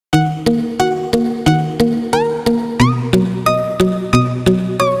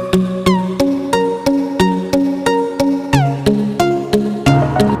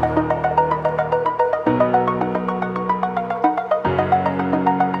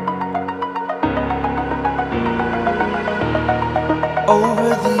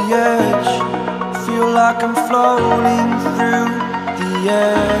like I'm floating through the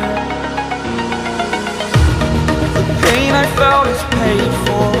air. The pain I felt is paid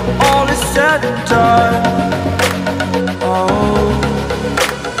for, all is said and done. Oh,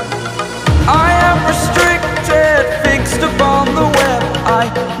 I am restricted, fixed upon the web. I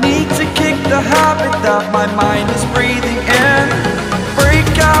need to kick the habit that my mind is breathing in.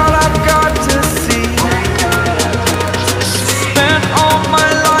 Break out, I've got to see. Spent all my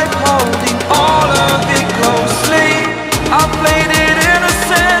life holding all of it closely. I played it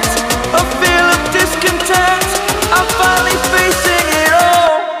innocent, a feel of discontent. I'm finally facing it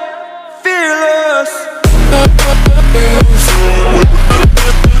all, fearless.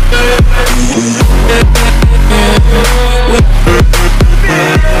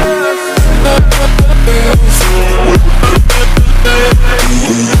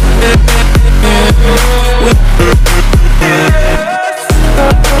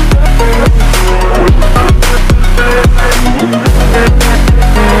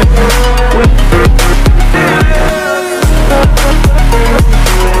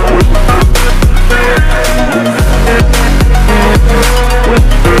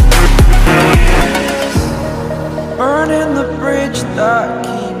 Burning the bridge that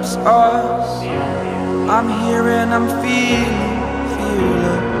keeps us. I'm here and I'm feeling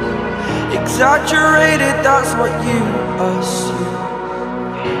fearless. Exaggerated, that's what you assume.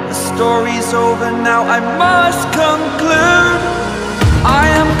 The story's over now, I must conclude. I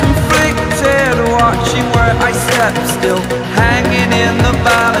am conflicted, watching where I step still, hanging in the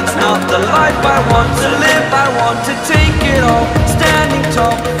balance. Not the life I want to live, I want to take it all. Standing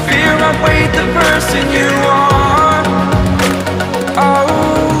tall, fear I weighed the person you are.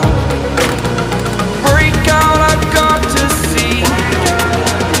 Oh, break out, I've got to see.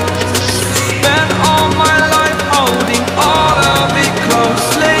 Spent all my life holding all of it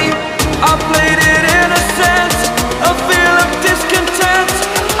closely. I played it innocent, a feel of discontent.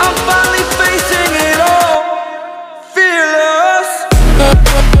 I'm finally facing it all, fearless.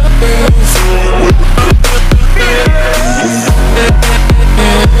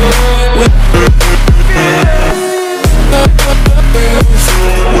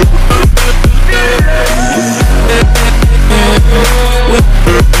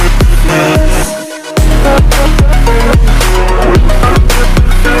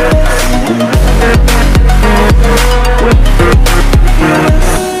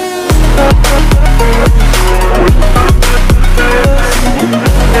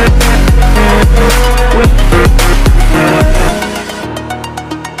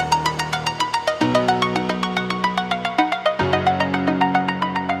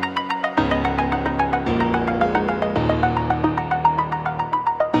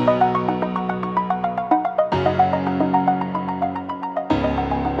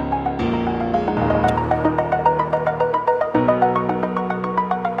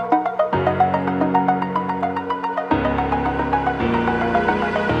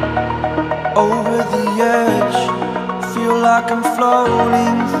 Over the edge, feel like I'm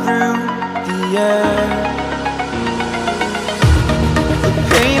floating through the air. The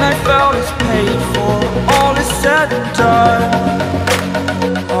pain I felt is paid for, all is said and done.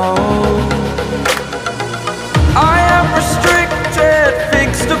 Oh, I am restricted,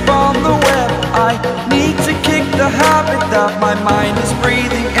 fixed upon the web. I need to kick the habit that my mind is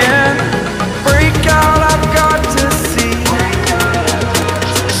breathing in. Break out, I've got to see.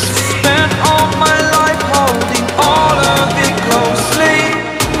 Spent all my life holding all of it closely.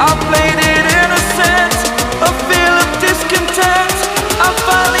 I played it innocent, a feel of discontent. I'm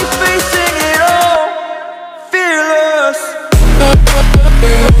finally facing it all, fearless.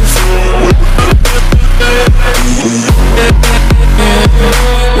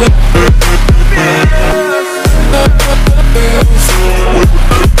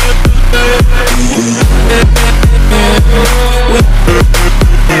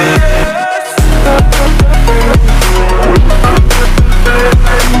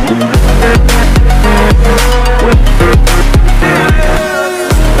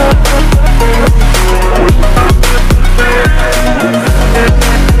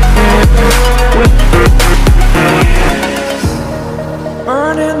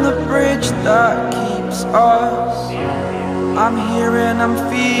 Burning the bridge that keeps us. I'm here and I'm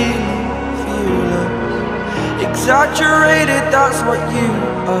feeling fearless. Exaggerated, that's what you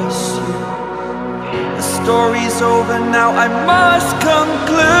assume. The story's over now, I must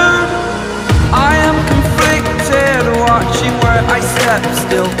conclude. I am conflicted, watching where I step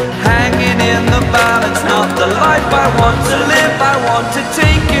still, hanging in the balance. Not the life I want to live, I want to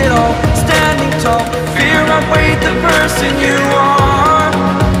take it all. Standing tall, fear I weighed the person you are.